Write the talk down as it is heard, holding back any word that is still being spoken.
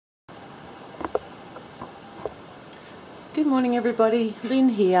Good morning everybody, Lynn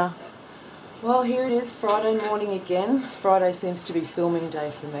here. Well, here it is, Friday morning again. Friday seems to be filming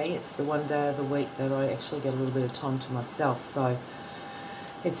day for me. It's the one day of the week that I actually get a little bit of time to myself, so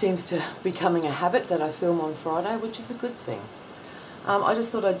it seems to be becoming a habit that I film on Friday, which is a good thing. I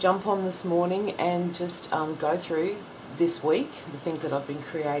just thought I'd jump on this morning and just go through this week, the things that I've been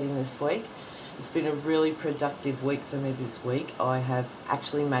creating this week. It's been a really productive week for me this week. I have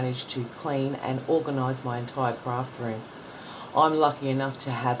actually managed to clean and organise my entire craft room. I'm lucky enough to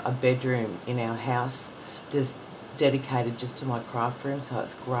have a bedroom in our house just dedicated just to my craft room, so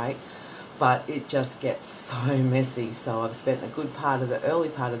it's great. But it just gets so messy, so I've spent a good part of the early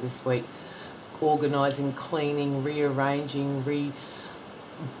part of this week organising, cleaning, rearranging,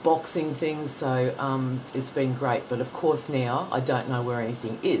 boxing things, so it's been great. But of course now I don't know where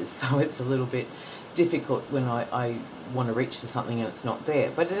anything is, so it's a little bit difficult when I want to reach for something and it's not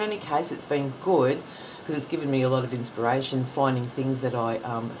there. But in any case, it's been good because it's given me a lot of inspiration, finding things that I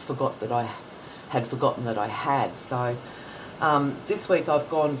had forgotten that I had. So this week I've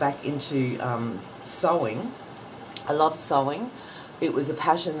gone back into sewing. I love sewing. It was a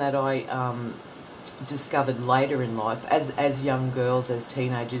passion that I discovered later in life, as young girls, as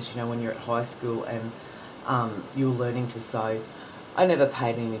teenagers, you know, when you're at high school and you're learning to sew. I never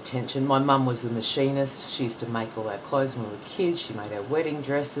paid any attention. My mum was a machinist. She used to make all our clothes when we were kids. She made our wedding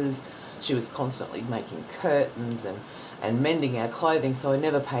dresses. She was constantly making curtains and mending our clothing, so I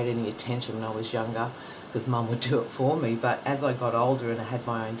never paid any attention when I was younger because Mum would do it for me. But as I got older and I had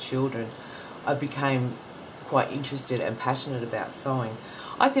my own children, I became quite interested and passionate about sewing.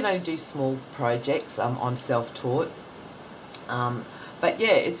 I can only do small projects. I'm self-taught. But yeah,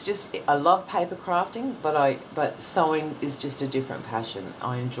 it's just, I love paper crafting, but sewing is just a different passion.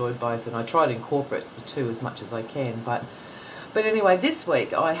 I enjoy both and I try to incorporate the two as much as I can. But anyway, this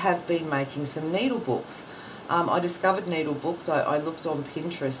week I have been making some needle books. I discovered needle books. I looked on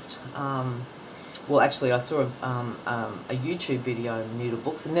Pinterest. Well, actually I saw a YouTube video on needle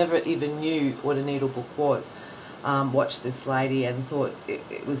books and never even knew what a needle book was. Watched this lady and thought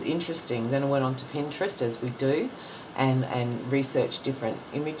it was interesting. Then I went on to Pinterest, as we do, and researched different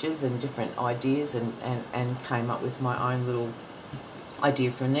images and different ideas and came up with my own little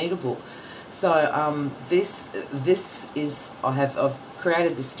idea for a needle book. So this is, I've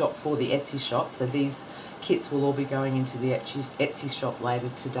created this stock for the Etsy shop, so these kits will all be going into the Etsy shop later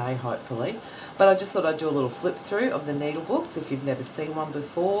today, hopefully. But I just thought I'd do a little flip through of the needle books if you've never seen one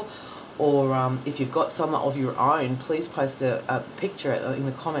before, or if you've got some of your own, please post a picture in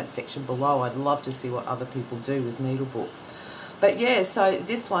the comment section below. I'd love to see what other people do with needle books. But yeah, so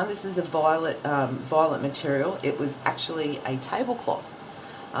this is a violet material. It was actually a tablecloth.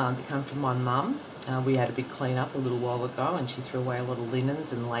 It came from my mum. We had a big clean up a little while ago and she threw away a lot of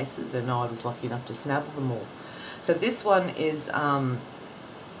linens and laces, and I was lucky enough to snavel them all. So this one is,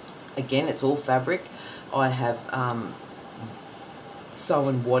 again, it's all fabric. I have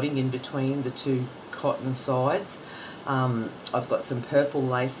sewn wadding in between the two cotton sides. I've got some purple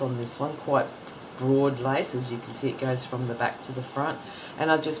lace on this one, quite broad lace. As you can see, it goes from the back to the front.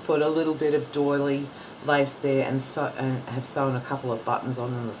 And I've just put a little bit of doily lace there and have sewn a couple of buttons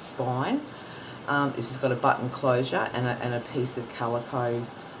on the spine. This has got a button closure and a piece of calico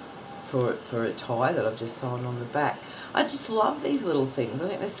for a tie that I've just sewn on the back. I just love these little things. I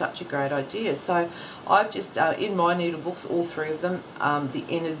think they're such a great idea. So I've just, in my needle books, all three of them,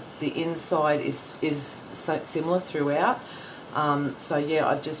 the inside is so similar throughout. So yeah,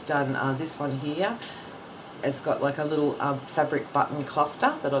 I've just done this one here. It's got like a little fabric button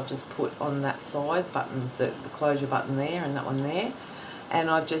cluster that I've just put on that side, the closure button there and that one there.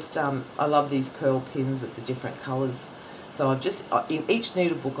 And I've just, I love these pearl pins with the different colours. So I've just, in each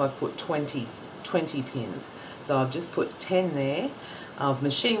needle book I've put 20 pins. So I've just put 10 there. I've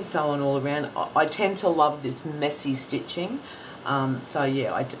machine sewn all around. I tend to love this messy stitching. So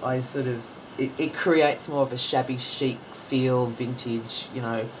yeah, I sort of, it creates more of a shabby chic feel, vintage, you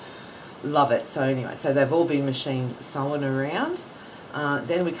know, love it. So anyway, so they've all been machine sewn around.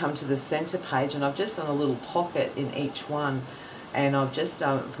 Then we come to the centre page and I've just done a little pocket in each one. And I've just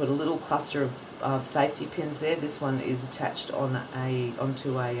put a little cluster of safety pins there. This one is attached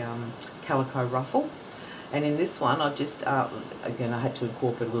onto a calico ruffle. And in this one, I've just, again, I had to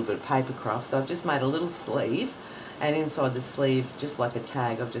incorporate a little bit of paper craft, so I've just made a little sleeve. And inside the sleeve, just like a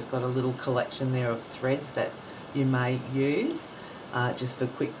tag, I've just got a little collection there of threads that you may use just for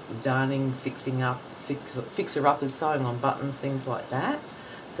quick darning, fixer-uppers, sewing on buttons, things like that.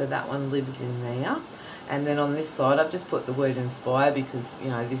 So that one lives in there. And then on this side, I've just put the word inspire because, you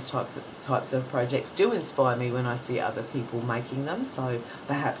know, these types of projects do inspire me when I see other people making them. So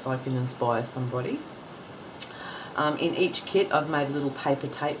perhaps I can inspire somebody. In each kit I've made a little paper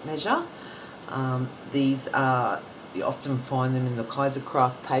tape measure. These are, you often find them in the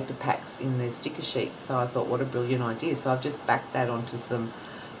Kaisercraft paper packs in their sticker sheets, so I thought what a brilliant idea. So I've just backed that onto some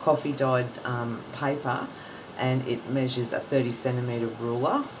coffee dyed paper, and it measures a 30cm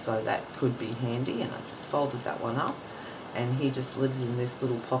ruler, so that could be handy, and I just folded that one up, and he just lives in this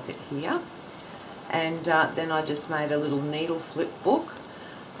little pocket here. And then I just made a little needle flip book,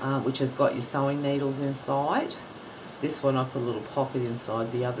 which has got your sewing needles inside. This one I put a little pocket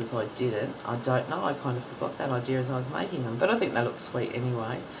inside, the others I didn't. I don't know, I kind of forgot that idea as I was making them, but I think they look sweet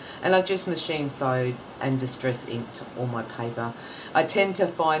anyway. And I've just machine sewed and distress inked all my paper. I tend to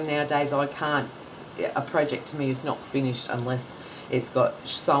find nowadays a project to me is not finished unless it's got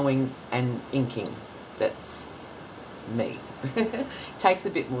sewing and inking. That's me. It takes a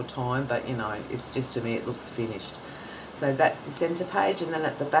bit more time, but you know, it's just, to me it looks finished. So that's the centre page, and then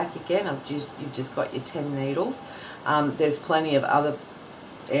at the back again you've just got your 10 needles. There's plenty of other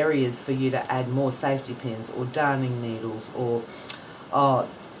areas for you to add more safety pins or darning needles, or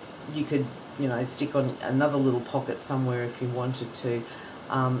you could, you know, stick on another little pocket somewhere if you wanted to.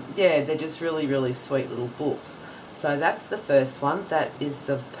 Yeah, they're just really, really sweet little books. So that's the first one. That is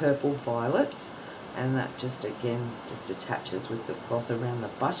the purple violets, and that just again just attaches with the cloth around the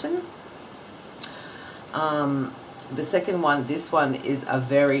button. The second one, this one is a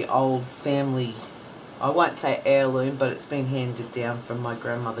very old family, I won't say heirloom, but it's been handed down from my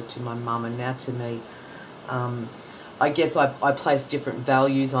grandmother to my mum and now to me. I guess I place different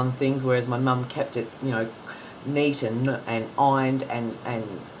values on things, whereas my mum kept it, you know, neat and ironed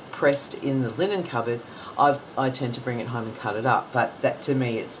and pressed in the linen cupboard. I tend to bring it home and cut it up, but that, to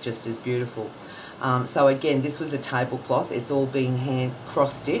me, it's just as beautiful. So again, this was a tablecloth. It's all been hand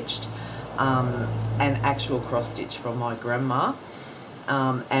cross-stitched, and actual cross-stitch from my grandma.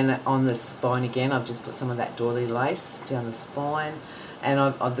 And on the spine again, I've just put some of that doily lace down the spine. And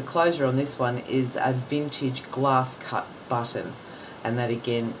the closure on this one is a vintage glass cut button, and that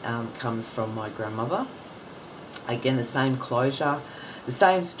again comes from my grandmother. Again, the same closure, the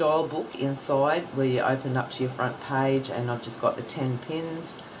same style book inside where you open up to your front page, and I've just got the 10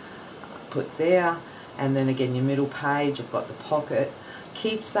 pins put there. And then again, your middle page, I've got the pocket.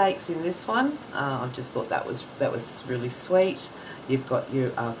 Keepsakes in this one, I just thought that was really sweet. You've got your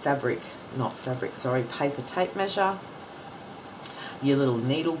paper tape measure, your little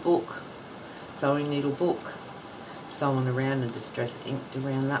needle book, sewing needle book, sewn around and distress inked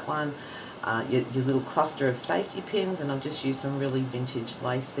around that one. Your little cluster of safety pins, and I've just used some really vintage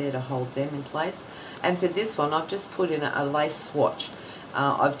lace there to hold them in place. And for this one, I've just put in a lace swatch.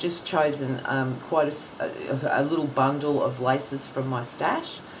 I've just chosen quite a little bundle of laces from my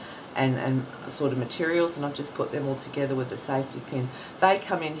stash and sort of materials, and I've just put them all together with a safety pin. They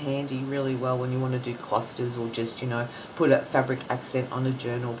come in handy really well when you want to do clusters, or just, you know, put a fabric accent on a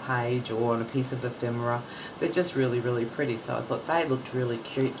journal page or on a piece of ephemera. They're just really, really pretty, so I thought they looked really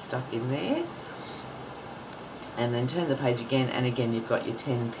cute stuck in there. And then turn the page again, and again you've got your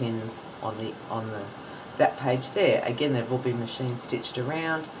 10 pins on that page there. Again, they've all been machine stitched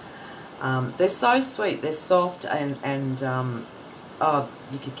around. They're so sweet. They're soft, and oh,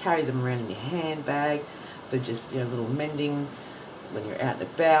 you could carry them around in your handbag for just, you know, little mending when you're out and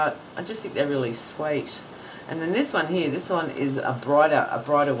about. I just think they're really sweet. And then this one here, this one is a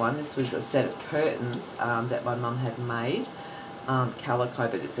brighter one. This was a set of curtains that my mum had made, calico,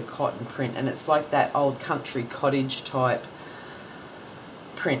 but it's a cotton print, and it's like that old country cottage type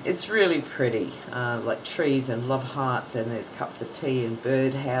print. It's really pretty, like trees and love hearts, and there's cups of tea and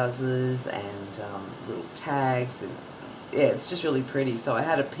bird houses and little tags, and yeah, it's just really pretty. So I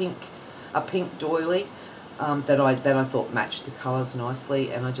had a pink doily that I thought matched the colours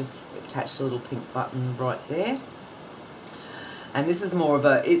nicely, and I just attached a little pink button right there. And this is more of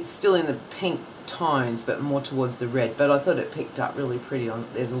it's still in the pink tones, but more towards the red, but I thought it picked up really pretty on.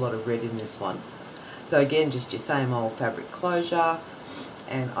 There's a lot of red in this one. So again, just your same old fabric closure,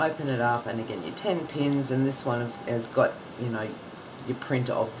 and open it up, and again your 10 pins, and this one has got, you know, your print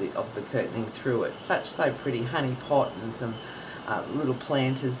of the curtaining through it. So pretty. Honey pot and some little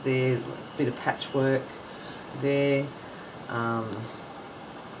planters there, a bit of patchwork there.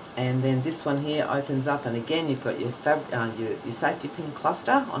 And then this one here opens up, and again you've got your safety pin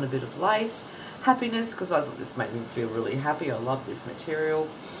cluster on a bit of lace. Happiness, because I thought this made me feel really happy. I love this material.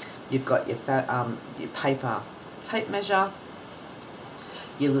 You've got your paper tape measure,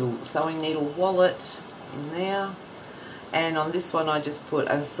 your little sewing needle wallet in there, and on this one I just put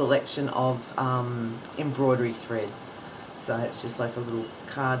a selection of embroidery thread. So it's just like a little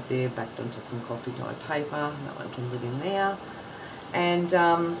card there backed onto some coffee dye paper. That one can live in there. And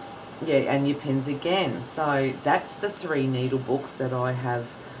yeah, and your pins again. So that's the 3 needle books that I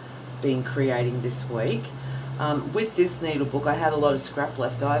have been creating this week. With this needle book, I had a lot of scrap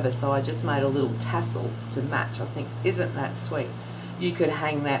left over, so I just made a little tassel to match. I think, isn't that sweet? You could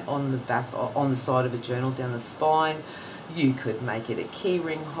hang that on the back, on the side of a journal down the spine. You could make it a key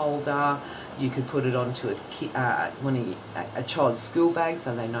ring holder. You could put it onto a child's school bag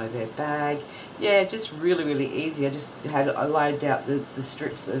so they know their bag. Yeah, just really, really easy. I laid out the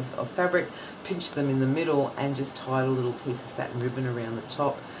strips of fabric, pinched them in the middle, and just tied a little piece of satin ribbon around the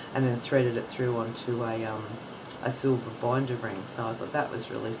top, and then threaded it through onto a silver binder ring. So I thought that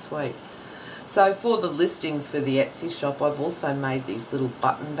was really sweet. So for the listings for the Etsy shop, I've also made these little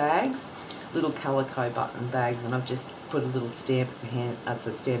button bags, little calico button bags, and I've just put a little stamp, it's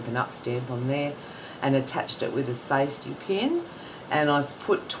a Stampin' Up stamp on there, and attached it with a safety pin. And I've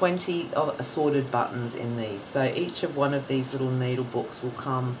put 20 assorted buttons in these. So each of one of these little needle books will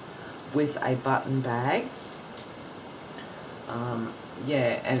come with a button bag.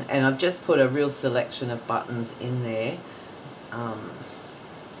 Yeah, and I've just put a real selection of buttons in there.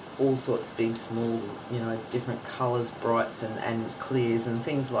 All sorts, big, small, you know, different colours, brights and clears and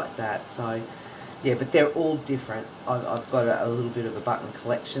things like that. So yeah, but they're all different. I've got a little bit of a button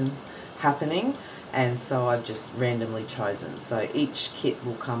collection happening, and so I've just randomly chosen. So each kit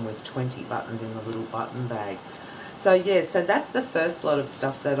will come with 20 buttons in the little button bag. So yeah, so that's the first lot of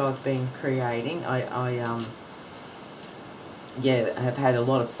stuff that I've been creating. Yeah, I have had a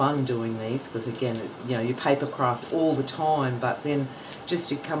lot of fun doing these, because again, you know, you paper craft all the time, but then just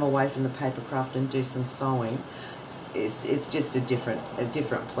to come away from the paper craft and do some sewing, it's just a different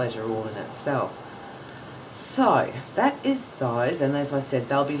pleasure all in itself. So that is those, and as I said,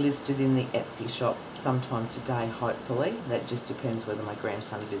 they'll be listed in the Etsy shop sometime today, hopefully. That just depends whether my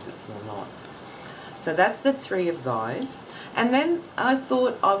grandson visits or not. So that's the 3 of those. And then I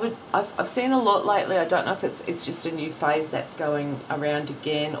thought I've seen a lot lately. I don't know if it's just a new phase that's going around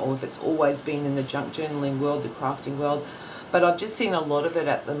again, or if it's always been in the junk journaling world, the crafting world, but I've just seen a lot of it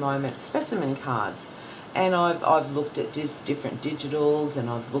at the moment, specimen cards. And I've looked at just different digitals, and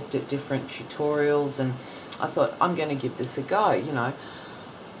I've looked at different tutorials, and I thought, I'm going to give this a go, you know.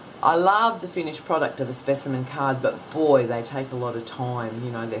 I love the finished product of a specimen card, but boy, they take a lot of time. You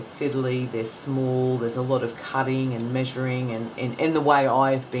know, they're fiddly, they're small, there's a lot of cutting and measuring, and in the way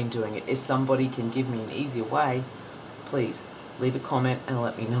I've been doing it. If somebody can give me an easier way, please leave a comment and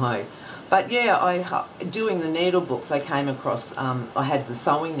let me know. But yeah, doing the needle books, I came across, I had the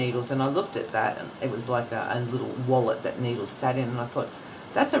sewing needles, and I looked at that, and it was like a little wallet that needles sat in, and I thought,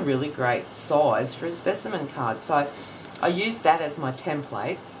 that's a really great size for a specimen card. So I used that as my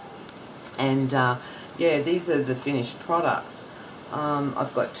template. And yeah, these are the finished products.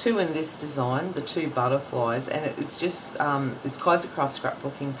 I've got 2 in this design, the 2 butterflies, and it's just it's Kaisercraft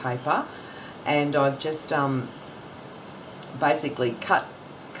scrapbooking paper, and I've just basically cut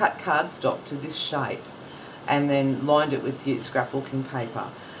cardstock to this shape, and then lined it with the scrapbooking paper.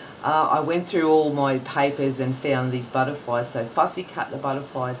 I went through all my papers and found these butterflies, so fussy cut the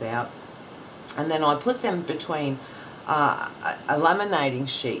butterflies out, and then I put them between a laminating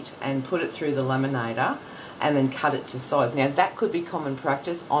sheet and put it through the laminator, and then cut it to size. Now that could be common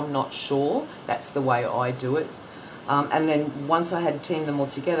practice, I'm not sure. That's the way I do it. And then once I had teamed them all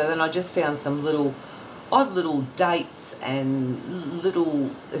together, then I just found some odd little dates and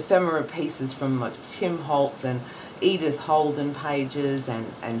little ephemera pieces from like Tim Holtz and Edith Holden pages and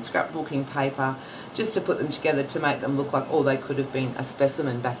scrapbooking paper, just to put them together to make them look like, oh, they could have been a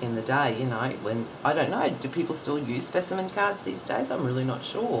specimen back in the day, you know, when, I don't know, do people still use specimen cards these days? I'm really not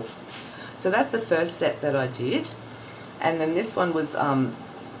sure. So that's the first set that I did. And then this one was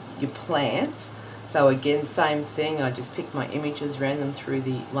your plants. So again, same thing, I just picked my images, ran them through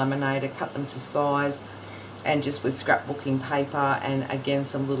the laminator, cut them to size, and just with scrapbooking paper and again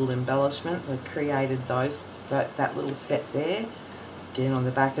some little embellishments, I created those, that little set there, again on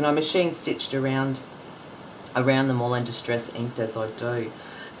the back, and I machine stitched around them all and distress inked as I do.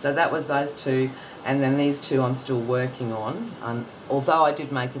 So that was those 2, and then these 2 I'm still working on. Although I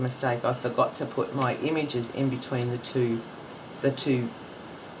did make a mistake, I forgot to put my images in between the two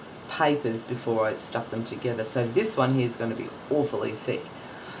papers before I stuck them together. So this one here is going to be awfully thick.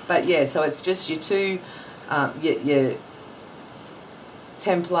 But yeah, so it's just your 2, your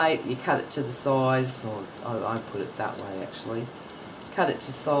template, you cut it to the size, or I put it that way actually. Cut it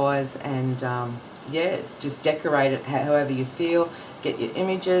to size, and yeah, just decorate it however you feel. Get your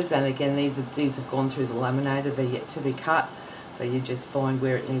images, and again these have gone through the laminator, they're yet to be cut, so you just find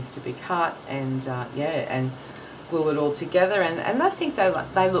where it needs to be cut, and yeah, and glue it all together, and I think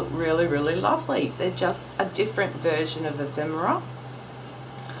they look really, really lovely. They're just a different version of ephemera.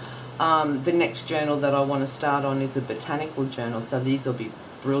 The next journal that I want to start on is a botanical journal, so these will be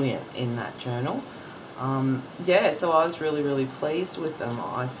brilliant in that journal. Yeah, so I was really pleased with them.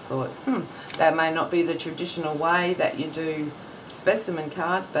 I thought, that may not be the traditional way that you do specimen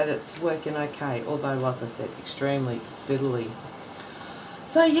cards, but it's working okay, although, like I said, extremely fiddly.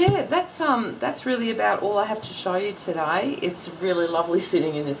 So yeah, that's really about all I have to show you today. It's really lovely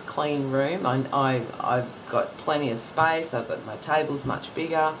sitting in this clean room. I've got plenty of space. I've got my tables much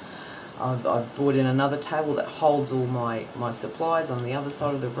bigger. I've brought in another table that holds all my supplies on the other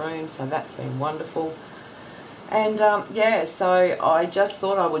side of the room, so that's been wonderful. And yeah, so I just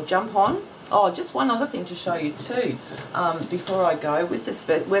thought I would jump on. Oh, just one other thing to show you too, before I go with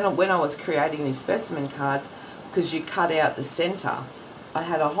the when I was creating these specimen cards, because you cut out the centre, I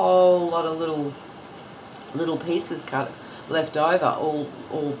had a whole lot of little pieces left over,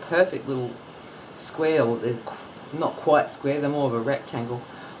 all perfect little square, or they're not quite square, they're more of a rectangle.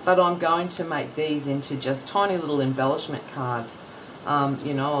 But I'm going to make these into just tiny little embellishment cards.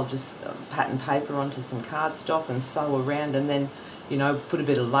 You know, I'll just pattern paper onto some cardstock and sew around, and then, you know, put a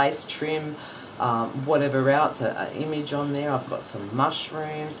bit of lace trim, whatever else, an image on there. I've got some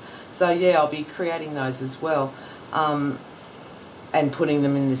mushrooms. So yeah, I'll be creating those as well, and putting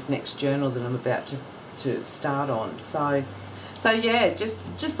them in this next journal that I'm about to start on. So yeah,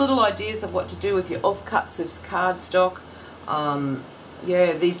 just little ideas of what to do with your offcuts of cardstock.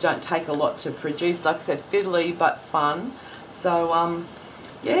 Yeah, these don't take a lot to produce. Like I said, fiddly but fun. So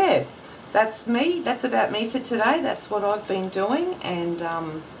yeah, that's me. That's about me for today. That's what I've been doing, and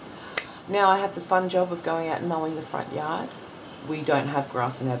now I have the fun job of going out and mowing the front yard. We don't have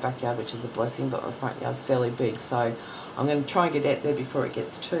grass in our backyard, which is a blessing, but my front yard's fairly big, so I'm going to try and get out there before it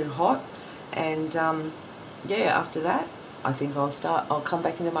gets too hot. And yeah, after that, I think I'll come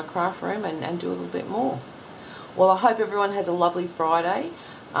back into my craft room and do a little bit more. Well, I hope everyone has a lovely Friday.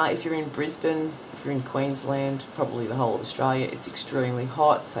 If you're in Brisbane, if you're in Queensland, probably the whole of Australia, it's extremely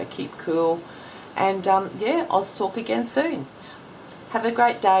hot, so keep cool. And yeah, I'll talk again soon. Have a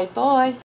great day. Bye.